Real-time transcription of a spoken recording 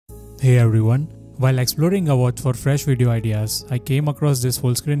Hey everyone, while exploring Awwwards for fresh video ideas, I came across this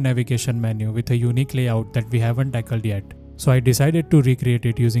full screen navigation menu with a unique layout that we haven't tackled yet. So I decided to recreate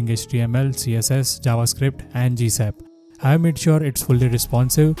it using HTML, CSS, JavaScript and GSAP. I have made sure it's fully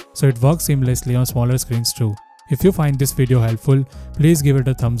responsive so it works seamlessly on smaller screens too. If you find this video helpful, please give it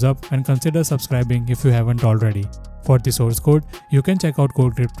a thumbs up and consider subscribing if you haven't already. For the source code, you can check out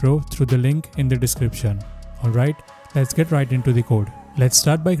CodeGrip Pro through the link in the description. Alright, let's get right into the code. Let's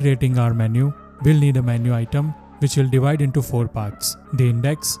start by creating our menu. We'll need a menu item which will divide into 4 parts: the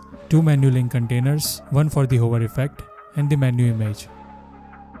index, 2 menu link containers, one for the hover effect, and the menu image.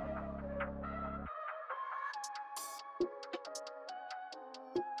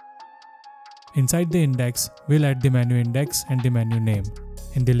 Inside the index, we'll add the menu index and the menu name.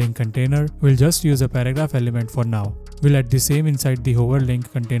 In the link container, we'll just use a paragraph element for now. We'll add the same inside the hover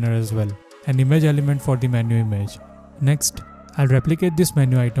link container as well, an image element for the menu image. Next, I'll replicate this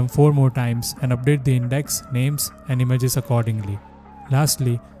menu item 4 more times and update the index, names and images accordingly.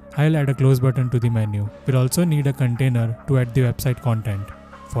 Lastly, I'll add a close button to the menu. We'll also need a container to add the website content.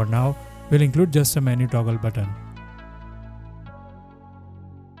 For now, we'll include just a menu toggle button.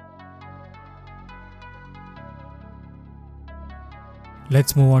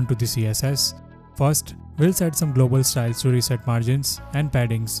 Let's move on to the CSS. First, we'll set some global styles to reset margins and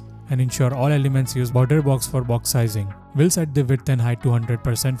paddings and ensure all elements use border box for box sizing. We'll set the width and height to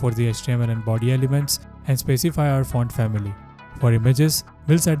 100% for the HTML and body elements and specify our font family. For images,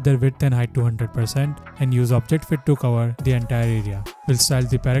 we'll set their width and height to 100% and use object fit to cover the entire area. We'll style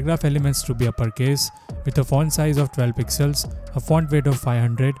the paragraph elements to be uppercase with a font size of 12 pixels, a font weight of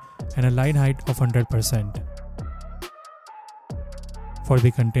 500 and a line height of 100%. For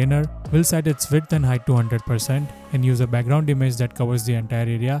the container, we'll set its width and height to 100% and use a background image that covers the entire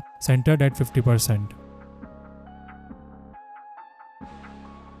area, centered at 50%.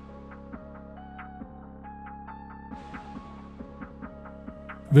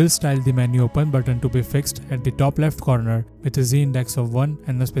 We'll style the menu open button to be fixed at the top left corner with a Z index of 1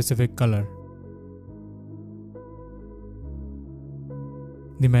 and a specific color.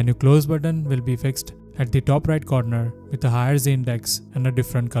 The menu close button will be fixed at the top right corner with a higher Z index and a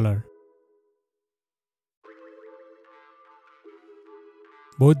different color.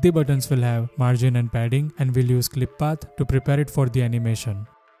 Both the buttons will have margin and padding and we'll use clip path to prepare it for the animation.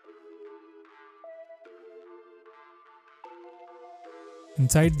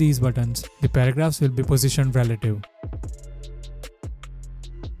 Inside these buttons, the paragraphs will be positioned relative.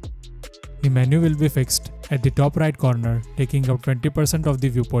 The menu will be fixed at the top right corner, taking up 20% of the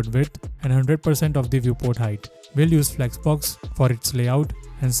viewport width and 100% of the viewport height. We'll use flexbox for its layout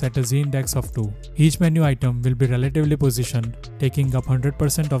and set a Z index of 2. Each menu item will be relatively positioned, taking up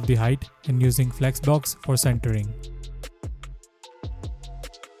 100% of the height and using flexbox for centering.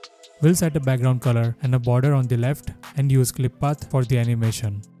 We'll set a background color and a border on the left and use clip path for the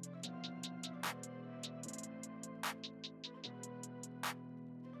animation.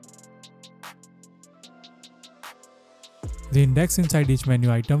 The index inside each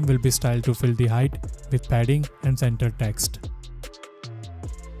menu item will be styled to fill the height with padding and center text.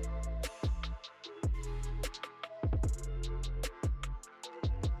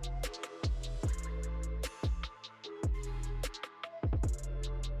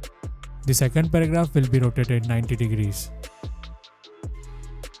 The second paragraph will be rotated 90 degrees.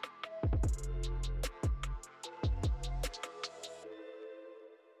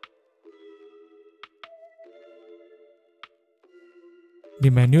 The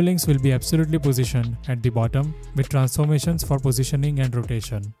menu links will be absolutely positioned at the bottom with transformations for positioning and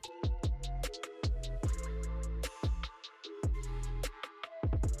rotation.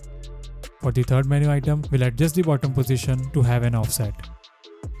 For the third menu item, we'll adjust the bottom position to have an offset.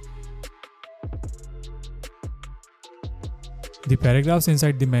 The paragraphs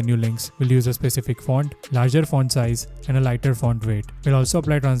inside the menu links will use a specific font, larger font size, and a lighter font weight. We'll also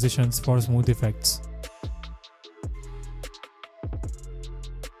apply transitions for smooth effects.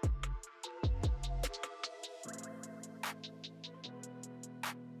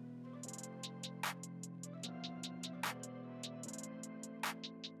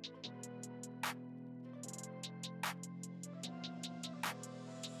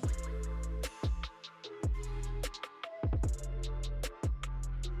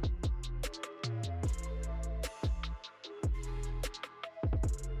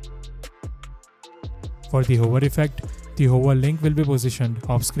 For the hover effect, the hover link will be positioned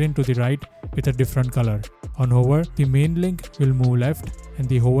off screen to the right with a different color. On hover, the main link will move left and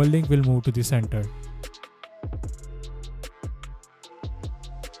the hover link will move to the center.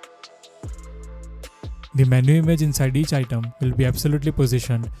 The menu image inside each item will be absolutely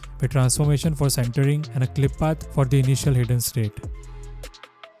positioned with transformation for centering and a clip path for the initial hidden state.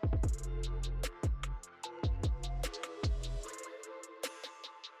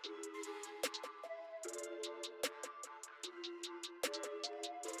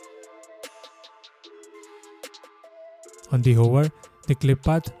 On the hover, the clip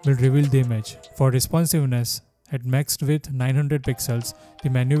path will reveal the image. For responsiveness, at maxed width 900 pixels, the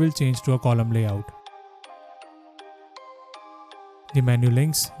menu will change to a column layout. The menu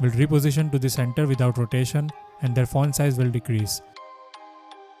links will reposition to the center without rotation and their font size will decrease.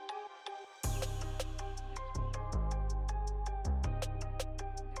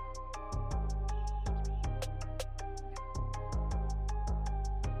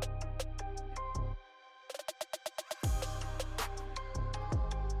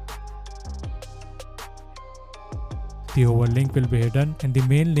 The hover link will be hidden and the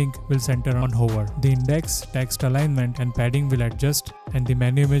main link will center on hover. The index, text alignment and padding will adjust and the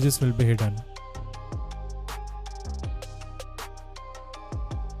menu images will be hidden.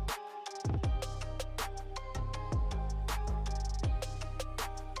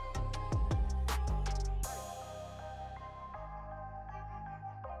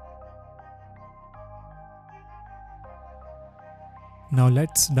 Now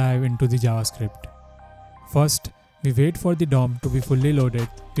let's dive into the JavaScript. First, we wait for the DOM to be fully loaded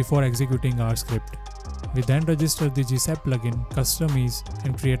before executing our script. We then register the GSAP plugin custom ease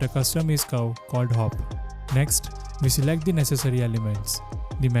and create a custom ease curve called hop. Next, we select the necessary elements: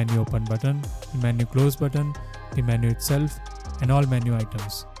 the menu open button, the menu close button, the menu itself, and all menu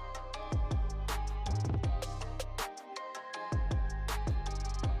items.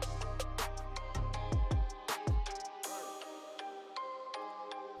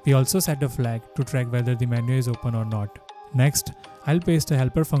 We also set a flag to track whether the menu is open or not. Next, I'll paste a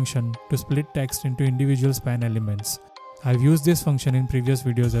helper function to split text into individual span elements. I've used this function in previous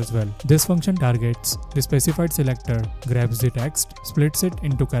videos as well. This function targets the specified selector, grabs the text, splits it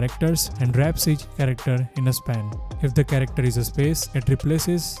into characters, and wraps each character in a span. If the character is a space, it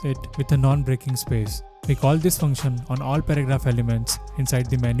replaces it with a non-breaking space. We call this function on all paragraph elements inside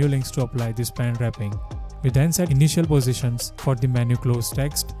the menu links to apply the span wrapping. We then set initial positions for the menu close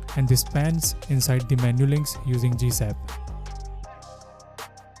text and the spans inside the menu links using GSAP.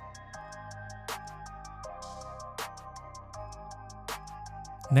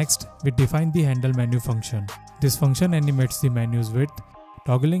 Next, we define the handle menu function. This function animates the menu's width,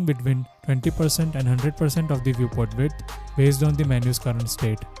 toggling between 20% and 100% of the viewport width based on the menu's current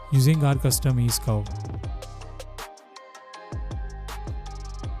state, using our custom ease curve.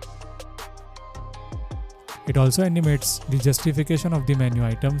 It also animates the justification of the menu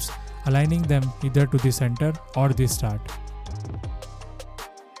items, aligning them either to the center or the start.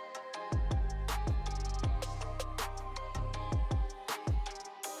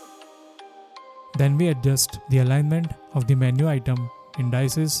 Then we adjust the alignment of the menu item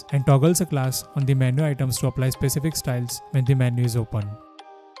indices and toggles a class on the menu items to apply specific styles when the menu is open.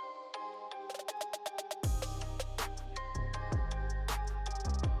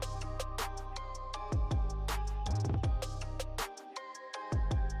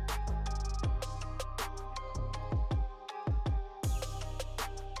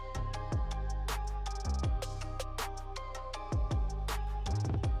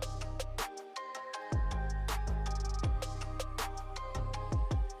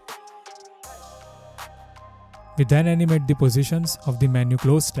 We then animate the positions of the menu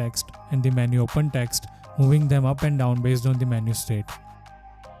close text and the menu open text, moving them up and down based on the menu state.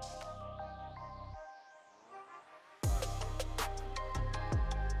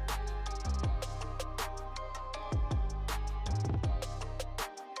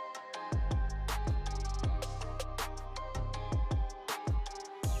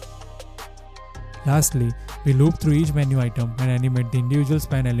 Lastly, we loop through each menu item and animate the individual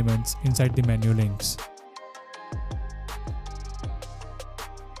span elements inside the menu links.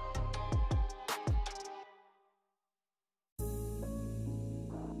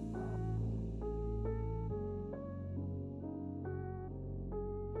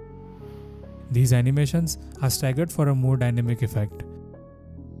 These animations are staggered for a more dynamic effect.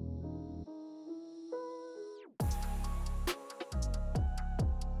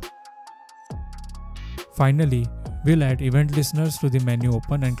 Finally, we'll add event listeners to the menu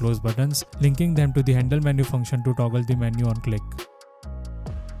open and close buttons, linking them to the handle menu function to toggle the menu on click.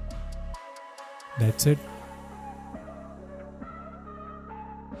 That's it.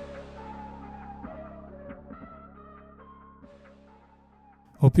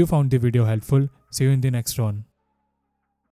 Hope you found the video helpful. See you in the next one.